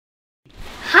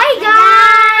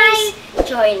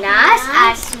join us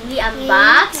as we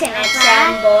unbox and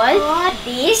assemble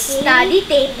this study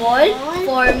table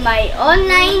for my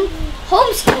online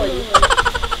homeschool.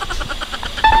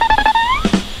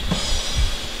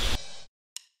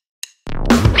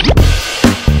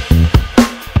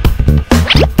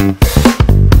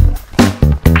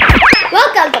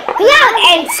 Welcome to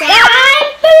Cloud&Skye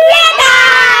Paradise!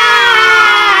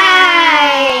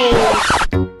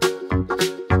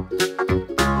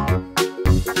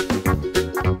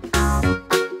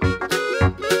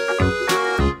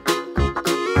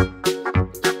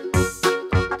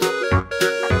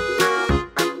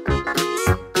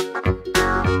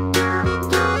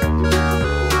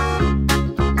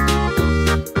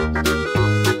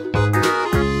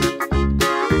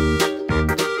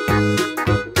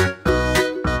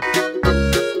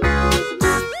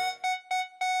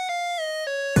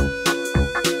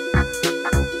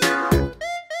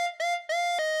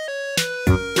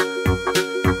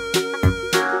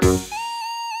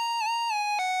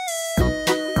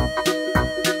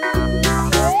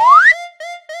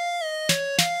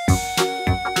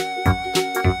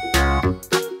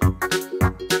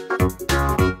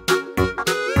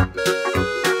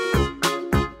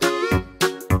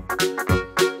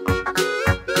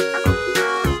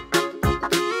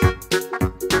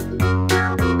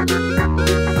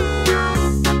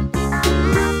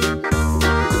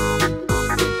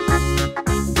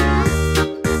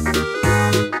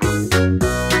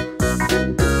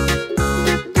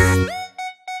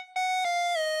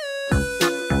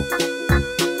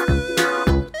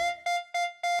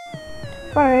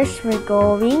 First, we're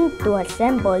going to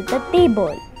assemble the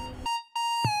table.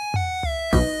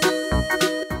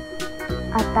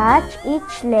 Attach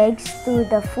each legs to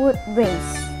the foot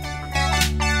brace.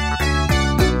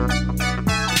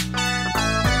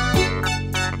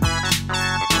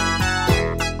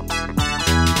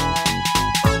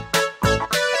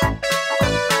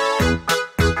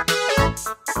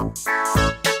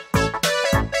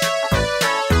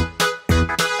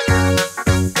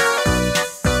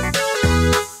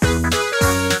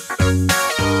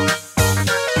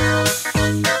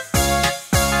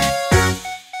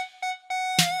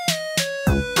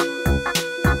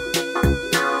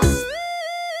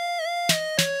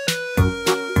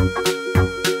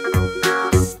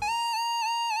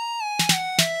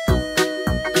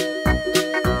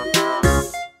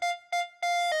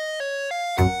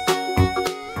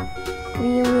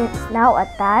 We will now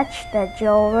attach the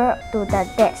drawer to the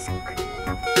desk.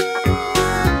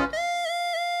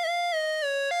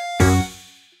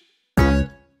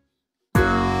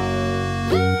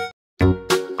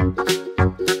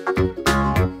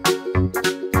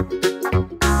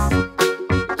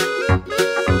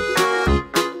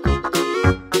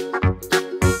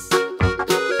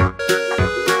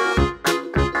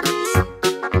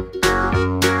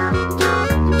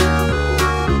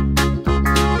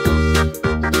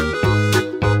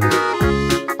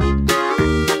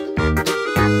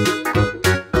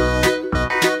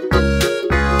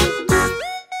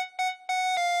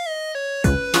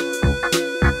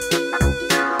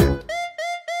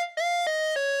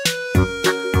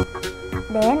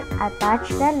 Then, attach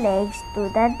the legs to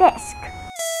the desk.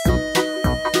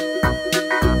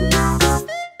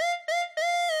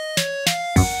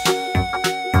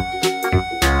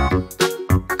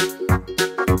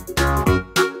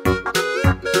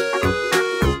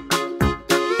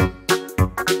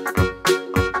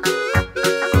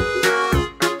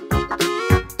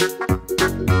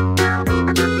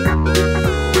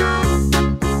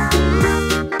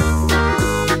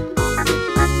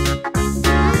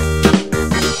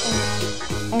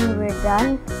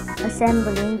 Done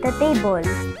assembling the table.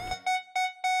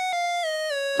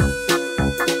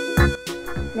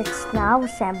 Let's now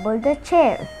assemble the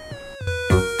chair.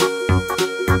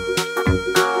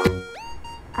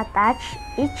 Attach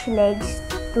each legs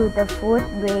to the foot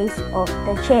brace of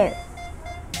the chair.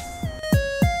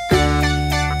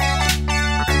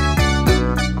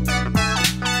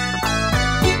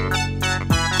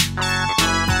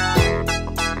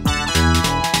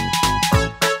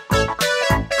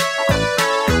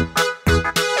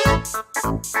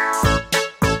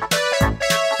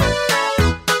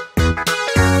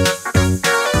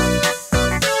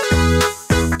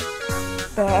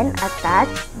 Then attach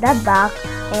the back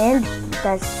and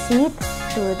the seat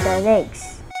to the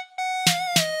legs.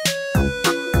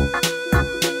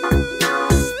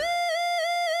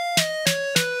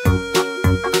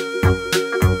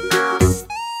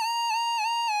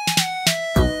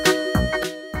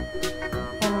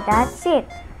 And that's it.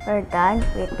 We're done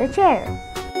with the chair.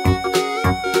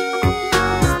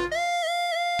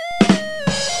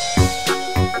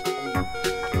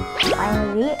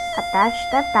 attach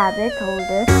the tablet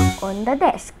holder on the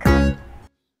desk.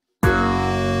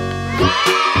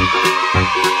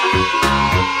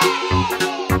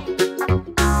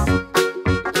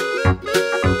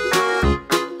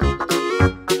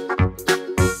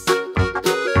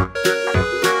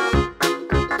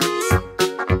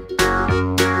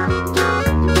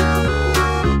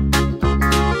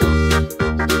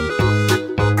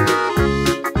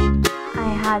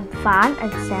 Had fun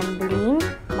assembling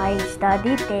my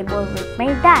study table with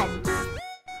my dad.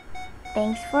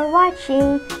 Thanks for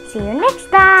watching. See you next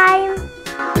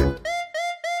time!